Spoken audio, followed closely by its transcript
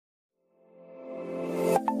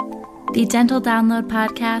The Dental Download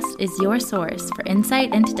podcast is your source for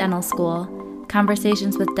insight into dental school,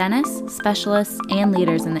 conversations with dentists, specialists, and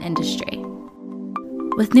leaders in the industry.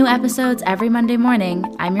 With new episodes every Monday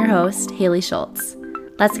morning, I'm your host, Haley Schultz.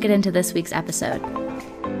 Let's get into this week's episode.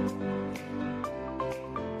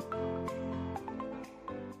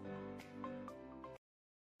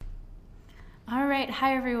 All right,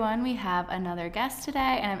 hi everyone. We have another guest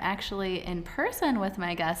today, and I'm actually in person with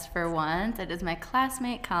my guest for once. It is my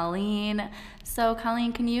classmate, Colleen. So,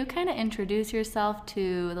 Colleen, can you kind of introduce yourself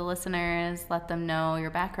to the listeners, let them know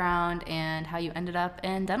your background and how you ended up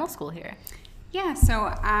in dental school here? Yeah, so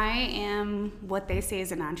I am what they say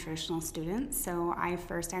is a non-traditional student. So I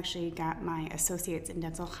first actually got my associates in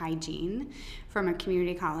dental hygiene from a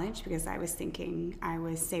community college because I was thinking I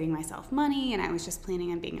was saving myself money and I was just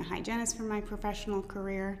planning on being a hygienist for my professional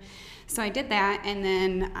career. So I did that, and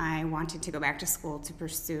then I wanted to go back to school to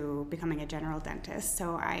pursue becoming a general dentist.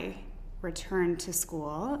 So I returned to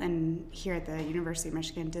school, and here at the University of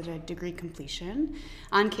Michigan did a degree completion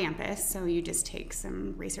on campus. So you just take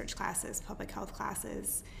some research classes, public health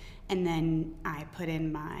classes, and then I put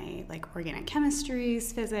in my organic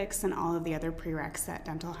chemistries, physics, and all of the other prereqs that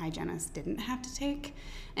dental hygienists didn't have to take,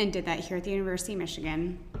 and did that here at the University of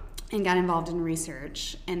Michigan and got involved in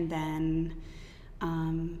research. And then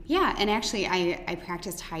and actually I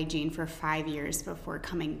practiced hygiene for 5 years before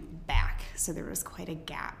coming back. So there was quite a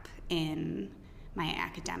gap in my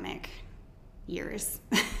academic years.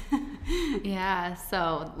 Yeah,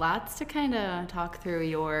 so lots to kind of talk through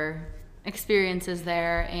your experiences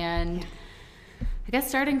there. And I guess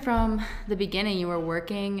starting from the beginning, you were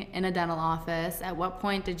working in a dental office. At what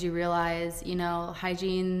point did you realize,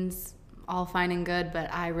 hygiene's all fine and good,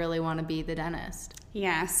 but I really want to be the dentist?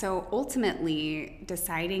 Yeah, so ultimately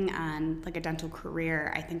deciding on a dental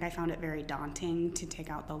career, I think I found it very daunting to take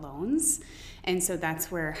out the loans. And so that's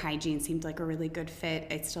where hygiene seemed like a really good fit.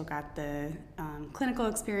 I still got the clinical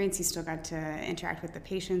experience. You still got to interact with the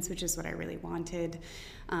patients, which is what I really wanted.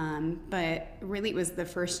 But really it was the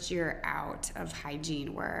first year out of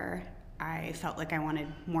hygiene where I felt like I wanted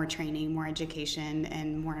more training, more education,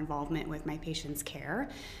 and more involvement with my patients' care.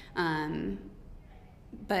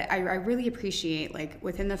 But I really appreciate,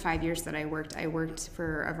 within the 5 years that I worked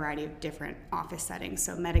for a variety of different office settings.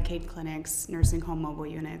 So Medicaid clinics, nursing home mobile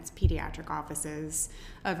units, pediatric offices,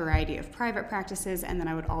 a variety of private practices, and then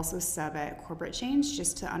I would also sub at corporate chains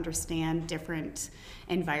just to understand different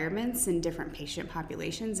environments and different patient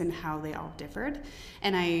populations and how they all differed.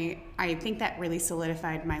 And I think that really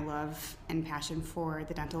solidified my love and passion for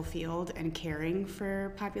the dental field and caring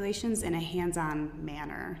for populations in a hands-on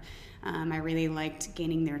manner. I really liked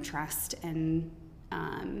gaining their trust, and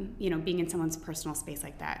being in someone's personal space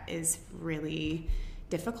like that is really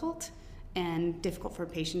difficult and difficult for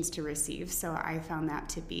patients to receive. So I found that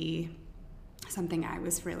to be something I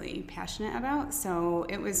was really passionate about. So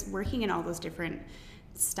it was working in all those different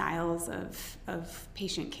styles of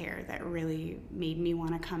patient care that really made me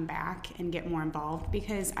want to come back and get more involved,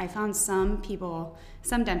 because I found some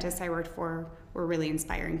dentists I worked for were really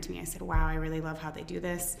inspiring to me. I said, wow, I really love how they do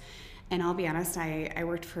this. And I'll be honest, I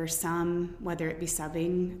worked for some, whether it be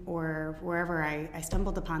subbing or wherever I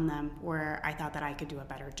stumbled upon them, where I thought that I could do a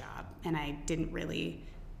better job. And I didn't really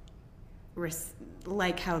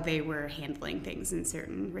like how they were handling things in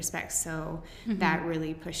certain respects. So that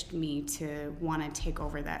really pushed me to want to take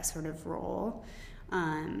over that sort of role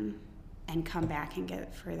and come back and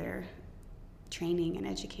get further training and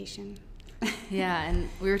education. Yeah, and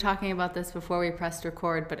we were talking about this before we pressed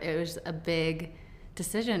record, but it was a big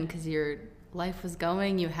decision because your life was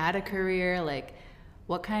going, you had a career.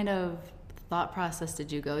 What kind of thought process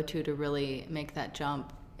did you go to really make that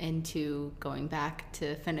jump into going back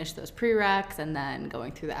to finish those prereqs and then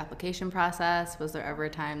going through the application process? Was there ever a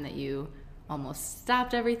time that you almost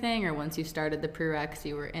stopped everything, or once you started the prereqs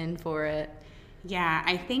you were in for it? Yeah,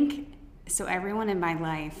 I think so. Everyone in my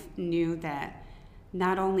life knew that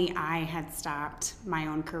not only I had stopped my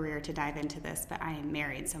own career to dive into this, but I am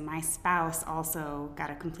married. So my spouse also got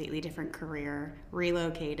a completely different career,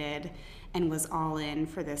 relocated, and was all in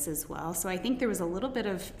for this as well. So I think there was a little bit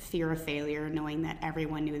of fear of failure, knowing that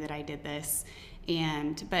everyone knew that I did this.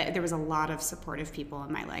 But there was a lot of supportive people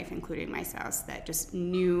in my life, including my spouse, that just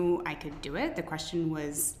knew I could do it. The question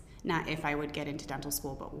was not if I would get into dental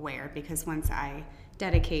school, but where, because once I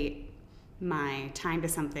dedicate my time to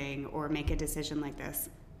something or make a decision like this,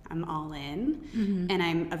 I'm all in, and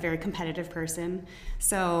I'm a very competitive person.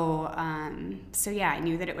 So yeah, I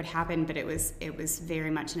knew that it would happen, but it was very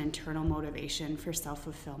much an internal motivation for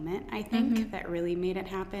self-fulfillment, I think, that really made it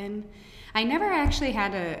happen. I never actually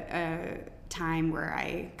had time where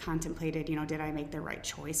I contemplated, did I make the right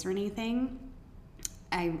choice or anything,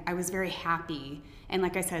 I was very happy. And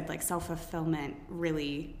like I said, like self-fulfillment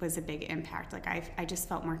really was a big impact. Like I just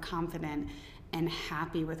felt more confident and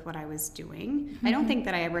happy with what I was doing. I don't think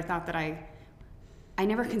that I ever thought that I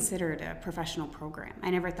never considered a professional program. I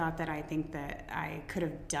never thought that I think that I could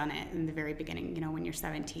have done it in the very beginning, when you're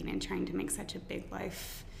 17 and trying to make such a big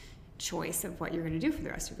life choice of what you're going to do for the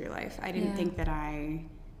rest of your life. I didn't think that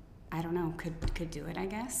I don't know, could do it, I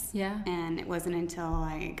guess. Yeah. And it wasn't until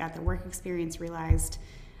I got the work experience, realized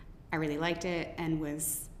I really liked it, and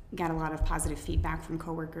got a lot of positive feedback from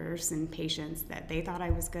coworkers and patients that they thought I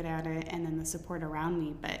was good at it, and then the support around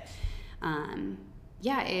me. But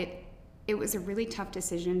it was a really tough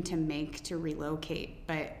decision to make, to relocate.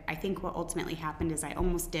 But I think what ultimately happened is I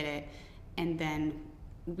almost did it, and then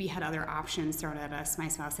we had other options thrown at us, my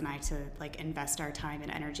spouse and I, to like invest our time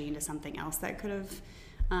and energy into something else that could have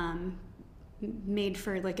made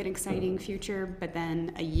for like an exciting future. But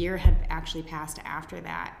then a year had actually passed after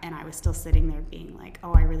that, and I was still sitting there being like,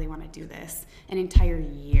 oh, I really want to do this, an entire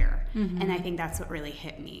year. And I think that's what really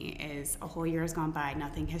hit me, is a whole year has gone by,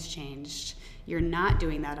 nothing has changed. You're not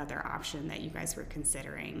doing that other option that you guys were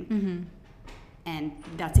considering. And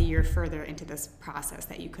that's a year further into this process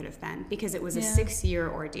that you could have been, because it was a 6-year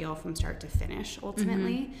ordeal from start to finish,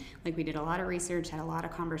 ultimately. Like, we did a lot of research, had a lot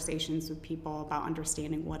of conversations with people about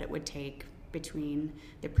understanding what it would take between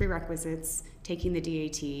the prerequisites, taking the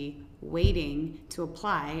DAT, waiting to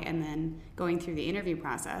apply, and then going through the interview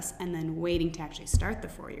process, and then waiting to actually start the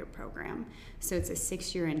 4-year program. So it's a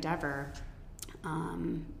 6-year endeavor,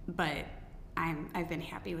 but I've been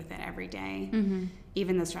happy with it every day,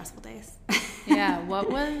 even the stressful days. Yeah.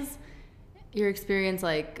 What was your experience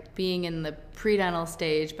like being in the pre-dental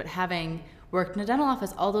stage, but having worked in a dental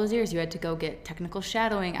office all those years? You had to go get technical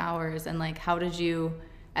shadowing hours, and like, how did you,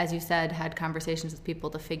 as you said, had conversations with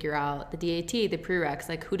people to figure out the DAT, the prereqs?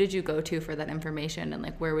 Like, who did you go to for that information, and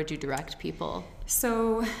like, where would you direct people?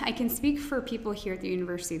 So I can speak for people here at the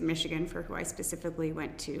University of Michigan, for who I specifically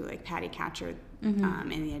went to, like Patty Catcher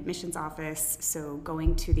in the admissions office. So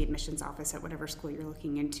going to the admissions office at whatever school you're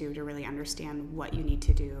looking into to really understand what you need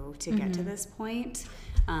to do to get to this point,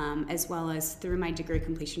 as well as through my degree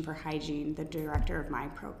completion for hygiene, the director of my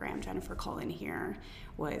program, Jennifer Cullen here,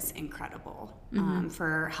 was incredible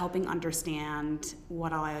for helping understand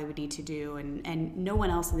what all I would need to do. And no one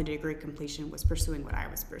else in the degree completion was pursuing what I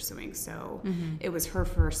was pursuing. So it was her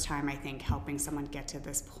first time, I think, helping someone get to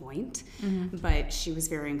this point. But she was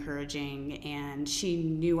very encouraging, and she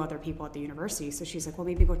knew other people at the university. So she's like, well,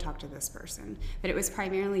 maybe go talk to this person. But it was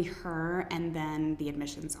primarily her and then the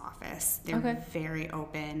admissions office. They're very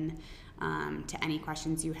open to any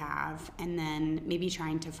questions you have, and then maybe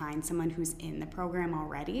trying to find someone who's in the program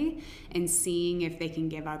already and seeing if they can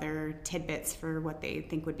give other tidbits for what they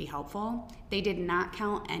think would be helpful. They did not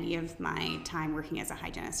count any of my time working as a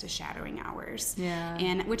hygienist as shadowing hours.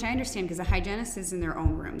 And which I understand, because a hygienist is in their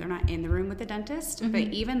own room. They're not in the room with the dentist, but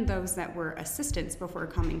even those that were assistants before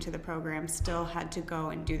coming to the program still had to go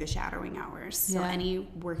and do the shadowing hours. So any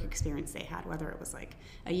work experience they had, whether it was like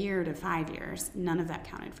a year to 5 years, none of that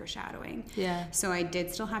counted for shadowing. So I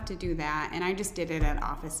did still have to do that, and I just did it at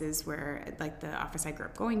offices where, like the office I grew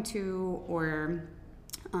up going to, or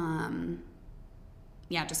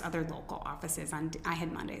just other local offices. I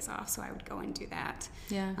had Mondays off, so I would go and do that.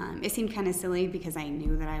 It seemed kind of silly because I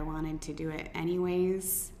knew that I wanted to do it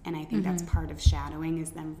anyways, and I think that's part of shadowing, is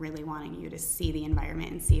them really wanting you to see the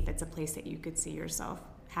environment and see if it's a place that you could see yourself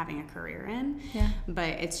having a career in. But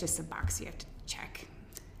it's just a box you have to check.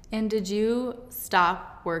 And did you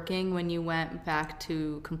stop working when you went back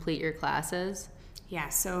to complete your classes? Yeah,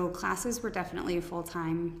 so classes were definitely a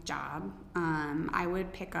full-time job. I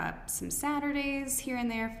would pick up some Saturdays here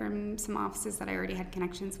and there from some offices that I already had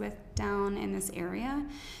connections with down in this area.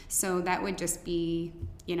 So that would just be,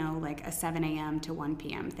 like a 7 a.m. to 1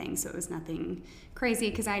 p.m. thing. So it was nothing crazy,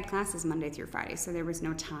 because I had classes Monday through Friday, so there was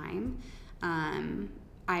no time.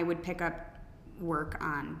 I would pick up work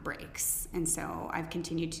on breaks, and so I've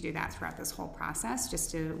continued to do that throughout this whole process, just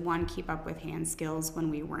to, one, keep up with hand skills when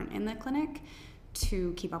we weren't in the clinic,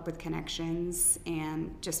 to keep up with connections,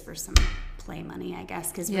 and just for some play money, I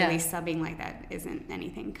guess, because really subbing like that isn't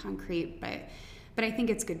anything concrete, but I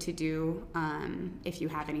think it's good to do if you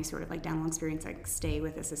have any sort of like dental experience, like stay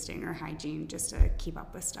with assisting or hygiene, just to keep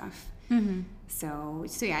up with stuff. So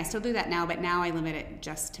yeah, I still do that now, but now I limit it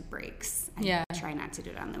just to breaks. I try not to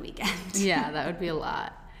do it on the weekend. That would be a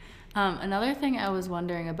lot. Another thing I was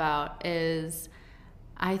wondering about is,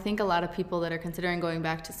 I think a lot of people that are considering going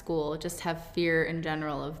back to school just have fear in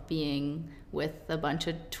general of being with a bunch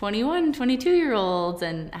of 21, 22-year-olds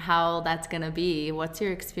and how that's going to be. What's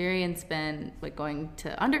your experience been with going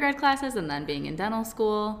to undergrad classes and then being in dental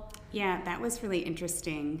school? Yeah, that was really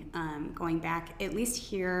interesting. Going back, at least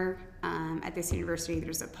here at this university,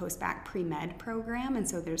 there's a post-bac pre-med program, and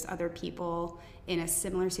so there's other people in a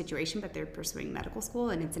similar situation, but they're pursuing medical school,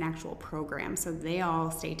 and it's an actual program. So they all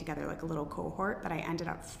stayed together like a little cohort, but I ended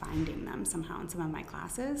up finding them somehow in some of my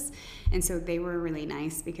classes. And so they were really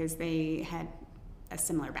nice because they had a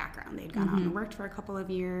similar background. They'd gone out and worked for a couple of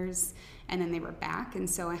years, and then they were back, and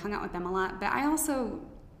so I hung out with them a lot. But I also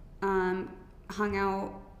hung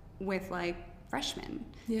out with like freshmen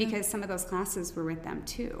because some of those classes were with them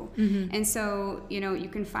too. And so, you know, you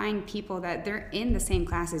can find people that they're in the same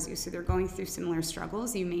class as you, so they're going through similar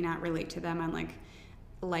struggles. You may not relate to them on like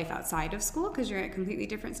life outside of school because you're at completely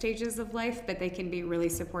different stages of life, but they can be really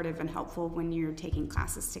supportive and helpful when you're taking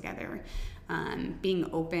classes together. Being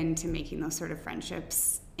open to making those sort of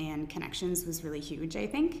friendships and connections was really huge, I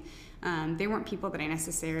think. They weren't people that I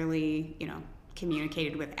necessarily, you know,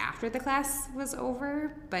 communicated with after the class was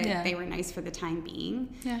over, but they were nice for the time being.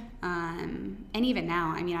 And even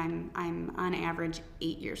now, I mean, I'm on average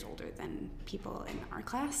 8 years older than people in our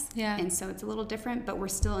class. And so it's a little different, but we're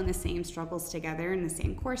still in the same struggles together, in the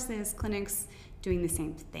same courses, clinics, doing the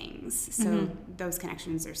same things. So those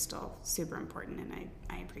connections are still super important, and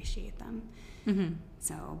I appreciate them.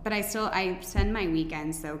 So, but I spend my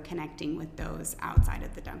weekends though connecting with those outside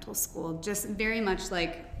of the dental school, just very much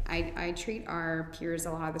like I treat our peers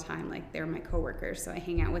a lot of the time like they're my coworkers. So I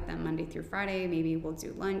hang out with them Monday through Friday. Maybe we'll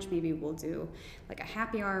do lunch, maybe we'll do like a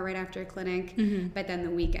happy hour right after clinic. But then the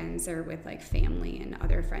weekends are with like family and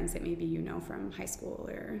other friends that maybe you know from high school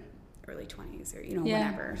or early 20s or, you know,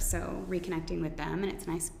 whatever. So reconnecting with them, and it's a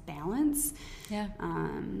nice balance.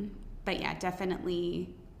 But yeah,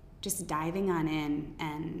 definitely just diving on in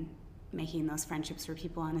and making those friendships for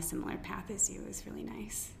people on a similar path as you is really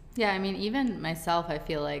nice. Yeah, I mean, even myself, I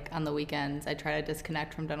feel like on the weekends, I try to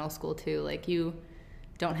disconnect from dental school too. Like, you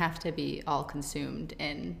don't have to be all consumed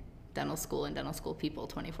in dental school and dental school people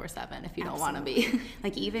 24/7 if you don't want to be.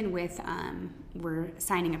 Like, even with, we're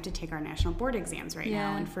signing up to take our national board exams right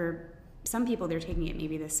now, and for some people, they're taking it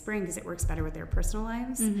maybe this spring because it works better with their personal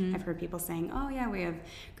lives. I've heard people saying, oh yeah, we have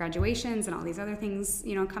graduations and all these other things,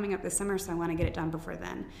 you know, coming up this summer, so I want to get it done before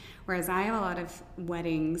then. Whereas I have a lot of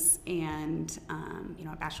weddings and, you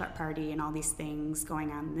know, a bachelorette party and all these things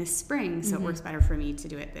going on this spring, so it works better for me to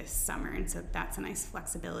do it this summer. And so that's a nice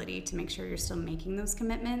flexibility to make sure you're still making those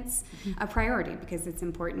commitments a priority, because it's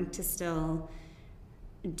important to still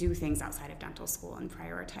do things outside of dental school and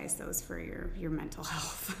prioritize those for your mental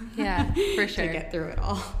health. Yeah, for sure. To get through it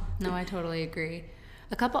all. No, I totally agree.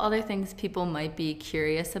 A couple other things people might be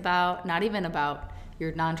curious about, not even about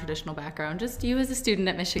your non-traditional background, just you as a student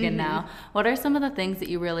at Michigan now. What are some of the things that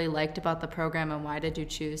you really liked about the program, and why did you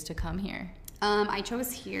choose to come here? I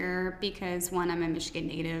chose here because, one, I'm a Michigan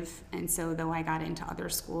native, and so though I got into other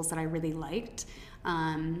schools that I really liked,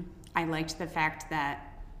 I liked the fact that,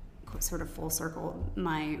 sort of full circle,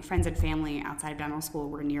 my friends and family outside of dental school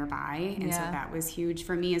were nearby, and so that was huge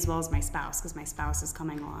for me, as well as my spouse, because my spouse is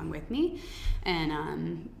coming along with me.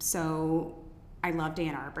 And so I loved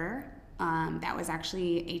Ann Arbor. That was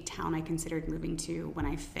actually a town I considered moving to when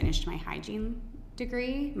I finished my hygiene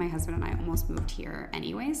degree. My husband and I almost moved here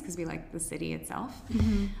anyways because we liked the city itself.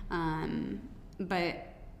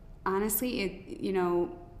 But honestly, it, you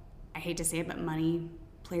know, I hate to say it, but money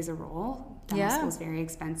plays a role. Dental school is very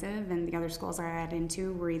expensive, and the other schools I got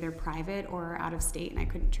into were either private or out of state, and I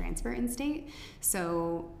couldn't transfer in state.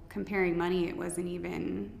 So comparing money, it wasn't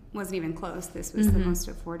even close. This was the most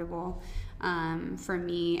affordable for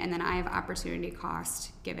me. And then I have opportunity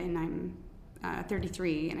cost, given I'm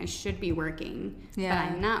 33 and I should be working, but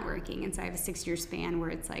I'm not working, and so I have a 6-year span where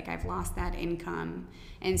it's like I've lost that income,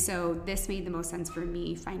 and so this made the most sense for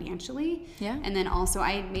me financially. And then also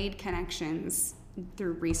I had made connections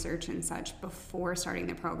through research and such before starting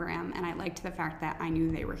the program, and I liked the fact that I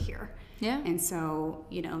knew they were here. And so,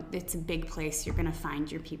 you know, it's a big place. You're going to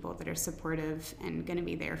find your people that are supportive and going to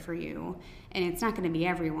be there for you, and it's not going to be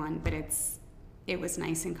everyone, but it was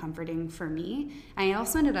nice and comforting for me. I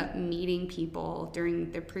also ended up meeting people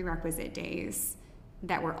during the prerequisite days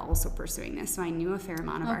that were also pursuing this, so I knew a fair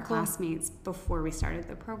amount of our classmates before we started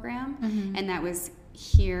the program, and that was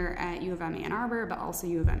here at U of M Ann Arbor, but also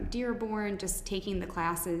U of M Dearborn, just taking the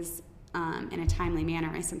classes in a timely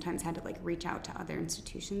manner, I sometimes had to like reach out to other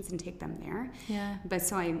institutions and take them there. Yeah. But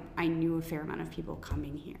so I knew a fair amount of people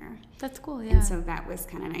coming here. That's cool, yeah. And so that was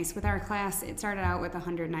kind of nice. With our class, it started out with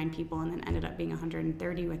 109 people and then ended up being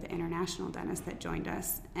 130 with the international dentist that joined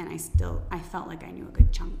us. And I felt like I knew a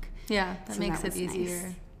good chunk. Yeah, that makes it easier.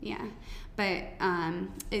 Nice. Yeah. But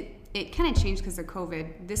it kind of changed because of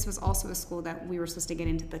COVID. This was also a school that we were supposed to get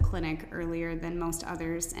into the clinic earlier than most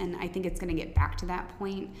others, and I think it's going to get back to that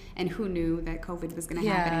point. And who knew that COVID was going to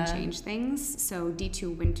happen and change things? So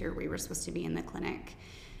D2 winter, we were supposed to be in the clinic,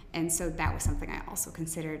 and so that was something I also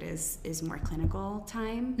considered is more clinical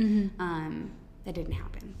time. That didn't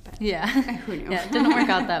happen, but who knew? Yeah, it didn't work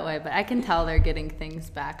out that way, but I can tell they're getting things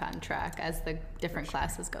back on track as the different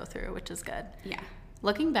classes go through, which is good. Yeah.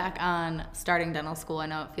 Looking back on starting dental school, I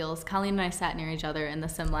know it feels, Colleen and I sat near each other in the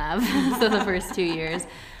sim lab, so the first 2 years.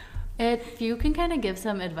 If you can kind of give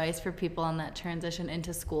some advice for people on that transition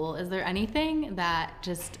into school, is there anything that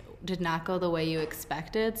just did not go the way you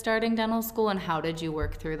expected starting dental school, and how did you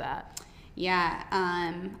work through that? Yeah,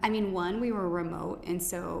 I mean, one, we were remote, and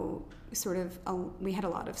so we had a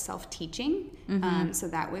lot of self-teaching, so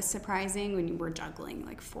that was surprising when you were juggling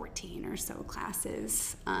like 14 or so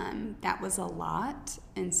classes. That was a lot,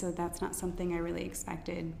 and so that's not something I really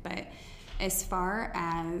expected. But as far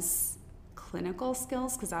as clinical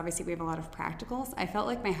skills, because obviously we have a lot of practicals, I felt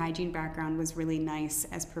like my hygiene background was really nice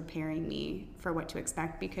as preparing me for what to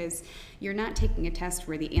expect, because you're not taking a test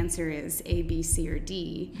where the answer is A, B, C, or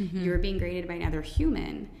D. You're being graded by another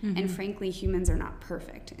human, and frankly, humans are not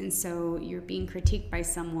perfect. And so you're being critiqued by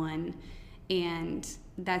someone, and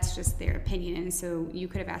that's just their opinion. And so you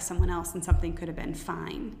could have asked someone else and something could have been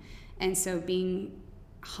fine. And so being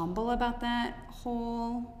humble about that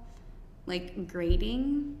whole like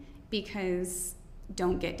grading, because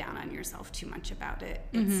don't get down on yourself too much about it.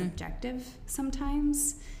 It's subjective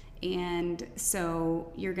sometimes, and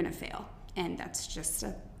so you're gonna fail, and that's just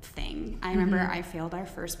a thing. I remember I failed our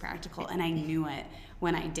first practical, and I knew it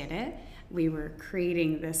when I did it. We were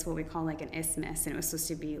creating this, what we call like an isthmus, and it was supposed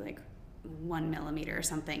to be like 1 millimeter or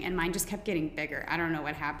something, and mine just kept getting bigger. I don't know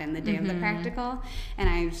what happened the day of the practical, and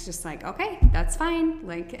I was just like, okay, that's fine,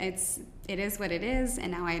 like it is what it is.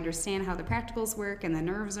 And now I understand how the practicals work, and the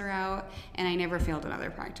nerves are out, and I never failed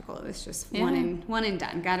another practical. It was just one and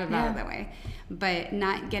done, got it out of the way. But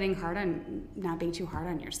not being too hard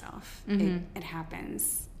on yourself. It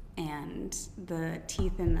happens. And the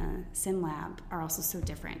teeth in the sim lab are also so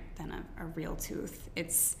different than a real tooth.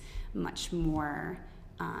 It's much more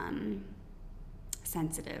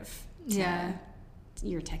sensitive to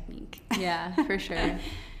your technique. Yeah, for sure.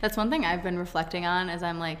 That's one thing I've been reflecting on, is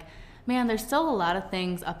I'm like, man, there's still a lot of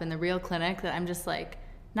things up in the real clinic that I'm just like,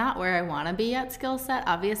 not where I want to be at skill set,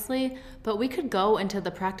 obviously, but we could go into the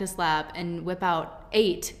practice lab and whip out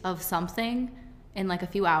 8 of something in like a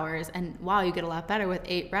few hours, and wow, you get a lot better with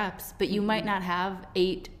 8 reps, but you might not have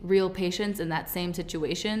 8 real patients in that same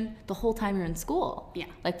situation the whole time you're in school. Yeah.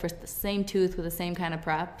 Like for the same tooth with the same kind of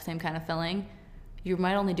prep, same kind of filling, you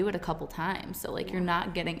might only do it a couple times. So like you're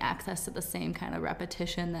not getting access to the same kind of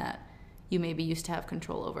repetition that you maybe used to have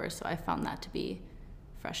control over. So I found that to be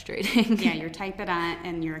frustrating. Yeah, your type it on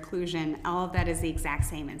and your occlusion, all of that is the exact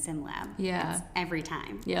same in sim lab. Yeah. It's every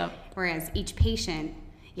time. Yep. Whereas each patient,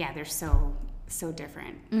 they're so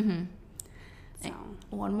different. So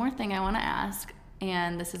one more thing I want to ask,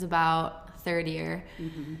 and this is about third year.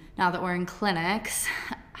 Now that we're in clinics,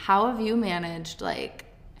 how have you managed like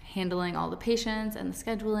handling all the patients and the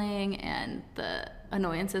scheduling and the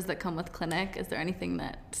annoyances that come with clinic? Is there anything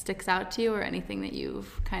that sticks out to you, or anything that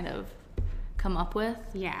you've kind of come up with?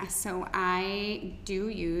 Yeah, so I do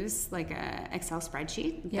use like a Excel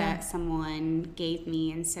spreadsheet that someone gave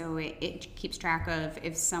me, and so it keeps track of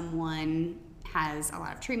if someone has a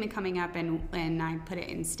lot of treatment coming up, and I put it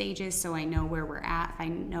in stages so I know where we're at. If I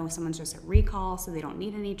know someone's just a recall so they don't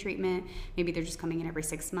need any treatment, maybe they're just coming in every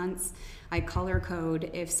 6 months, I color code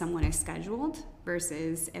if someone is scheduled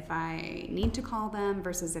versus if I need to call them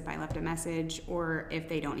versus if I left a message, or if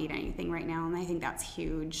they don't need anything right now. And I think that's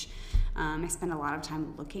huge. I spend a lot of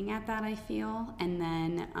time looking at that, I feel, and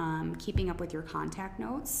then keeping up with your contact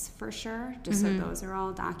notes for sure, just so those are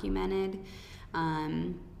all documented.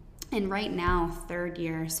 And right now, third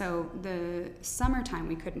year, so the summertime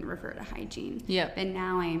we couldn't refer to hygiene. Yep. But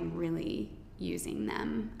now I'm really using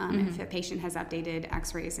them. If a patient has updated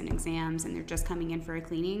x-rays and exams and they're just coming in for a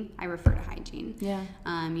cleaning, I refer to hygiene. Yeah.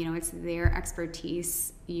 It's their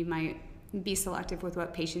expertise. You might be selective with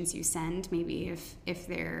what patients you send. Maybe if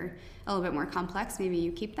they're a little bit more complex, maybe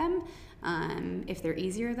you keep them. If they're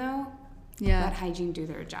easier though, let Hygiene do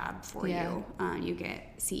their job for you. You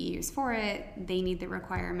get CEUs for it. They need the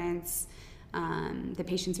requirements. The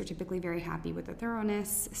patients are typically very happy with the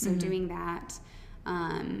thoroughness, so doing that.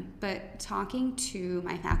 But talking to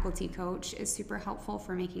my faculty coach is super helpful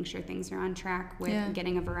for making sure things are on track with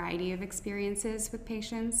getting a variety of experiences with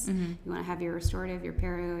patients. You want to have your restorative, your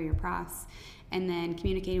perio, your pros, and then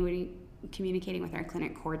communicating with our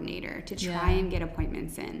clinic coordinator to try and get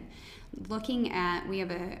appointments in. Looking at, we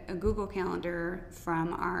have a Google Calendar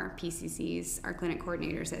from our PCCs, our clinic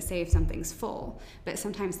coordinators, that say if something's full, but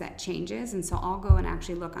sometimes that changes, and so I'll go and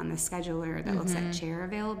actually look on the scheduler that looks at chair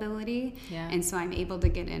availability, and so I'm able to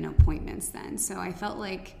get in appointments then. So I felt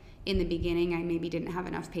like in the beginning I maybe didn't have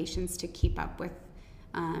enough patients to keep up with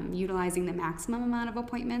utilizing the maximum amount of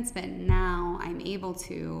appointments, but now I'm able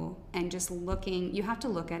to, and just looking, you have to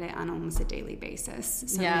look at it on almost a daily basis,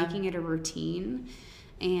 so making it a routine.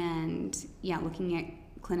 And looking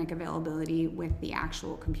at clinic availability with the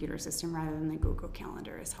actual computer system rather than the Google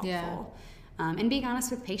Calendar is helpful. And being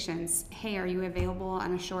honest with patients, hey, are you available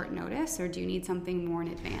on a short notice, or do you need something more in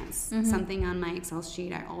advance? Something on my Excel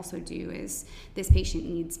sheet I also do is, this patient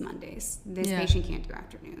needs Mondays, this patient can't do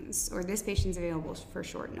afternoons, or this patient's available for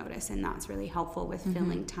short notice, and that's really helpful with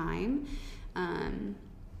filling time. And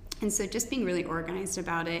so just being really organized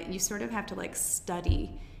about it, you sort of have to like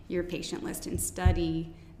study your patient list and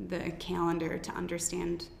study the calendar to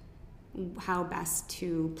understand how best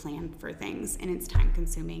to plan for things, and it's time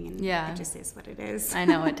consuming, and it just is what it is. I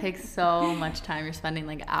know, it takes so much time. You're spending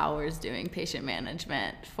like hours doing patient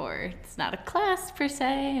management it's not a class per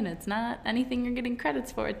se, and it's not anything you're getting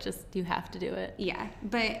credits for, it's just you have to do it.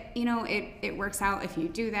 But it works out if you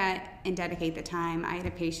do that and dedicate the time. I had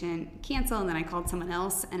a patient cancel, and then I called someone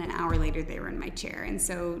else, and an hour later they were in my chair, and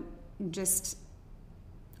so just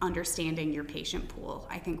understanding your patient pool,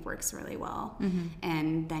 I think, works really well.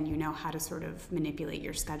 And then you know how to sort of manipulate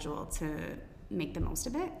your schedule to make the most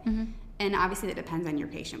of it. And obviously that depends on your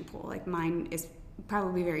patient pool. Like mine is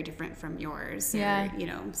probably very different from yours or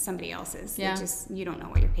somebody else's. It just, you don't know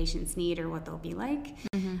what your patients need or what they'll be like.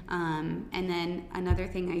 And then another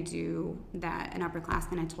thing I do that an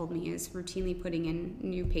upperclassman had told me is routinely putting in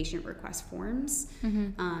new patient request forms,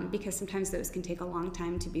 because sometimes those can take a long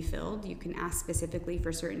time to be filled. You can ask specifically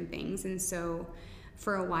for certain things, and so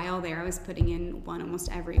for a while there I was putting in one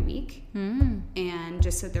almost every week, and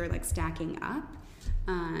just so they're like stacking up.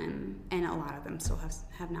 And a lot of them still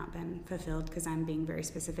have not been fulfilled because I'm being very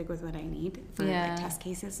specific with what I need for like test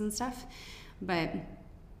cases and stuff. But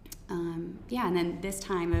and then this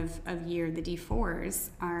time of year, the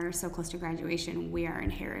D4s are so close to graduation, we are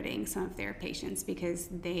inheriting some of their patients because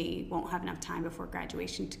they won't have enough time before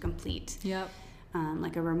graduation to complete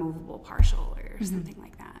like a removable partial or something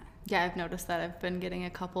like that. Yeah, I've noticed that. I've been getting a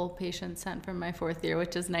couple patients sent from my fourth year,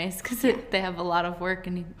 which is nice because they have a lot of work,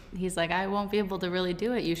 and he's like, I won't be able to really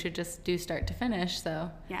do it. You should just do start to finish. So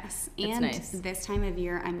yes, it's and nice. This time of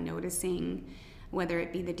year, I'm noticing whether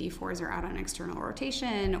it be the D4s are out on external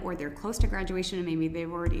rotation or they're close to graduation and maybe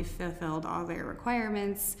they've already fulfilled all their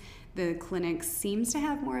requirements. The clinic seems to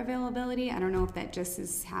have more availability. I don't know if that just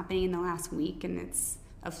is happening in the last week and it's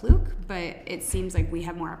a fluke, but it seems like we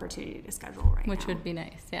have more opportunity to schedule right now. Which would be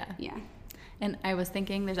nice, yeah. Yeah. And I was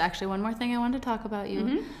thinking there's actually one more thing I wanted to talk about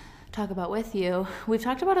with you. We've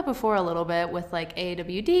talked about it before a little bit with like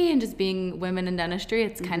AWD and just being women in dentistry.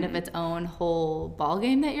 It's kind of its own whole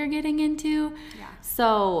ballgame that you're getting into. Yeah.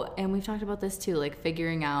 So, and we've talked about this too, like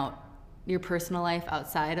figuring out your personal life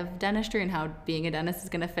outside of dentistry and how being a dentist is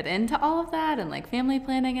going to fit into all of that and like family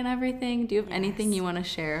planning and everything. Do you have anything you want to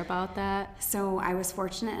share about that? So I was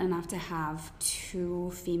fortunate enough to have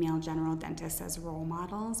 2 female general dentists as role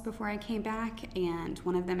models before I came back, and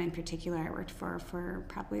one of them in particular I worked for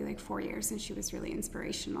probably like 4 years, and she was really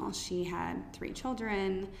inspirational. She had 3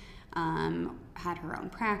 children, had her own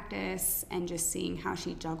practice, and just seeing how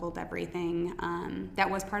she juggled everything. That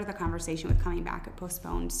was part of the conversation with coming back. It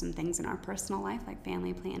postponed some things in our personal life, like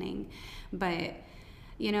family planning. But,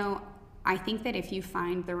 I think that if you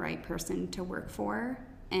find the right person to work for,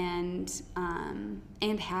 and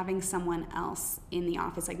having someone else in the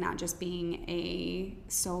office, like not just being a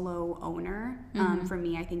solo owner. For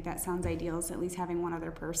me, I think that sounds ideal, is at least having one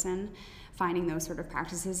other person. Finding those sort of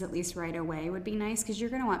practices at least right away would be nice, because you're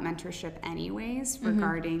going to want mentorship anyways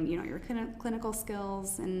regarding your clinical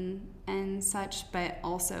skills and such. But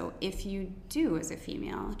also, if you do as a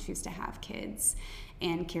female choose to have kids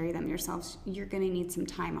and carry them yourselves, you're going to need some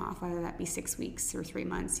time off, whether that be 6 weeks or 3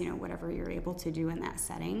 months, whatever you're able to do in that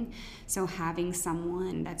setting. So having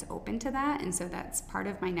someone that's open to that, and so that's part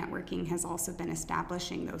of my networking, has also been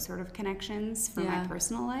establishing those sort of connections for my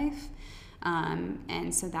personal life.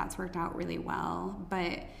 And so that's worked out really well.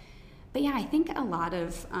 But yeah, I think a lot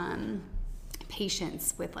of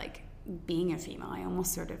patients with like being a female, I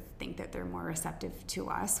almost sort of think that they're more receptive to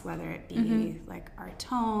us, whether it be like our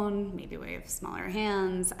tone, maybe we have smaller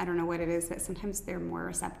hands, I don't know what it is, but sometimes they're more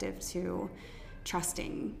receptive to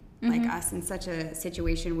trusting like us in such a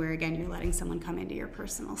situation where, again, you're letting someone come into your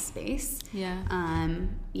personal space. Yeah,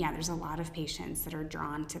 there's a lot of patients that are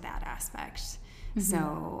drawn to that aspect.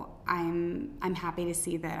 So I'm happy to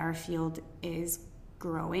see that our field is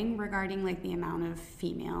growing regarding like the amount of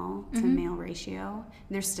female to male ratio.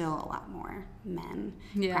 There's still a lot more men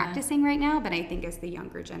practicing right now, but I think as the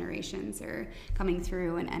younger generations are coming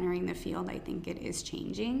through and entering the field, I think it is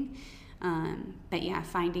changing. But yeah,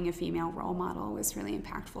 finding a female role model was really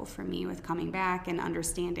impactful for me with coming back and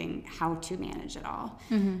understanding how to manage it all.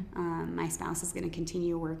 My spouse is going to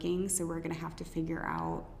continue working, so we're going to have to figure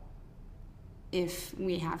out if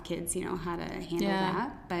we have kids, you know, how to handle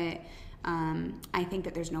that. But I think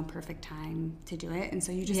that there's no perfect time to do it, and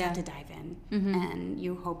so you just have to dive in, and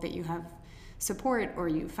you hope that you have support, or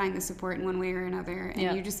you find the support in one way or another,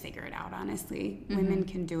 and you just figure it out. Honestly, women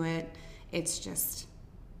can do it. It's just,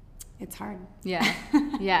 it's hard.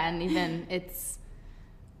 And even it's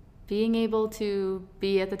being able to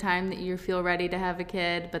be at the time that you feel ready to have a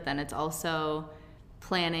kid, but then it's also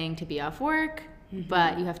planning to be off work,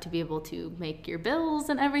 but you have to be able to make your bills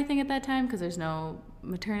and everything at that time, because there's no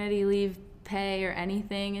maternity leave pay or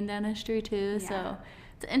anything in dentistry too. So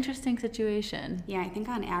it's an interesting situation. I think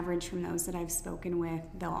on average from those that I've spoken with,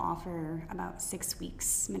 they'll offer about 6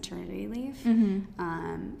 weeks maternity leave. And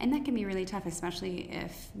that can be really tough, especially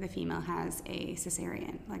if the female has a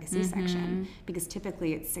cesarean, like a C-section, because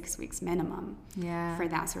typically it's 6 weeks minimum for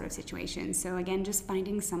that sort of situation. So again, just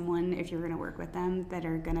finding someone, if you're going to work with them, that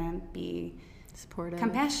are going to be supportive,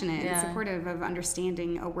 compassionate, and supportive of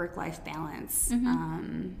understanding a work-life balance.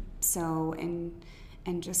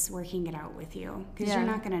 And just working it out with you, because you're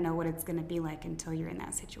not going to know what it's going to be like until you're in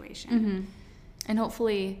that situation. And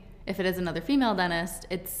hopefully, if it is another female dentist,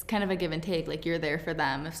 it's kind of a give and take. Like, you're there for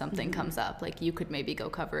them if something comes up. Like, you could maybe go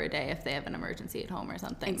cover a day if they have an emergency at home or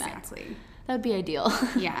something. Exactly. That would be ideal.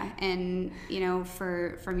 And you know,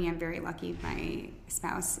 for me, I'm very lucky. My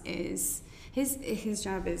spouse is his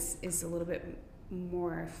job is a little bit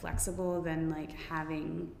more flexible than like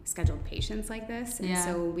having scheduled patients like this, and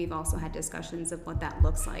so we've also had discussions of what that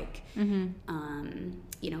looks like.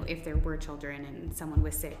 You know, if there were children and someone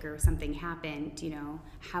was sick or something happened, you know,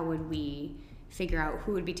 how would we figure out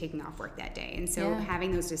who would be taking off work that day? And so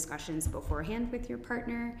having those discussions beforehand with your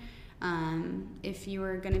partner, if you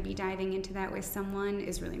are going to be diving into that with someone,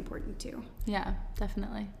 is really important too.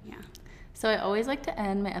 Definitely. So I always like to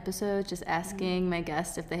end my episodes just asking my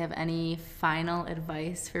guests if they have any final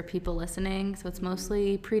advice for people listening. So it's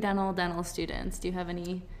mostly pre-dental, dental students. Do you have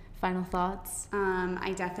any final thoughts?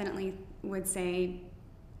 I definitely would say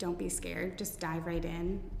don't be scared. Just dive right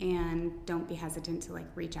in, and don't be hesitant to like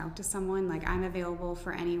reach out to someone. Like, I'm available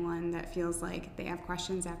for anyone that feels like they have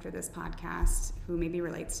questions after this podcast who maybe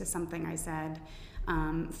relates to something I said.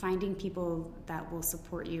 Finding people that will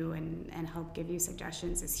support you and help give you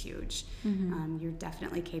suggestions is huge. You're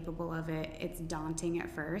definitely capable of it. It's daunting at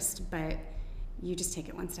first, but you just take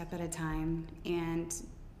it one step at a time, and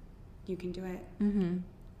you can do it.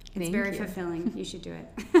 It's very fulfilling. You should do it.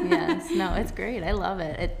 Yes. No, it's great. I love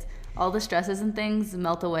it. It's all the stresses and things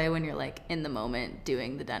melt away when you're like in the moment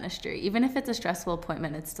doing the dentistry. Even if it's a stressful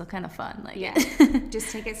appointment, it's still kind of fun. Like,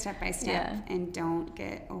 just take it step by step and don't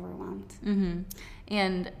get overwhelmed.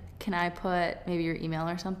 And can I put maybe your email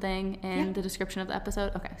or something in the description of the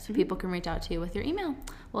episode? Okay, so people can reach out to you with your email.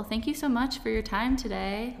 Well, thank you so much for your time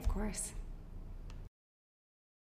today. Of course.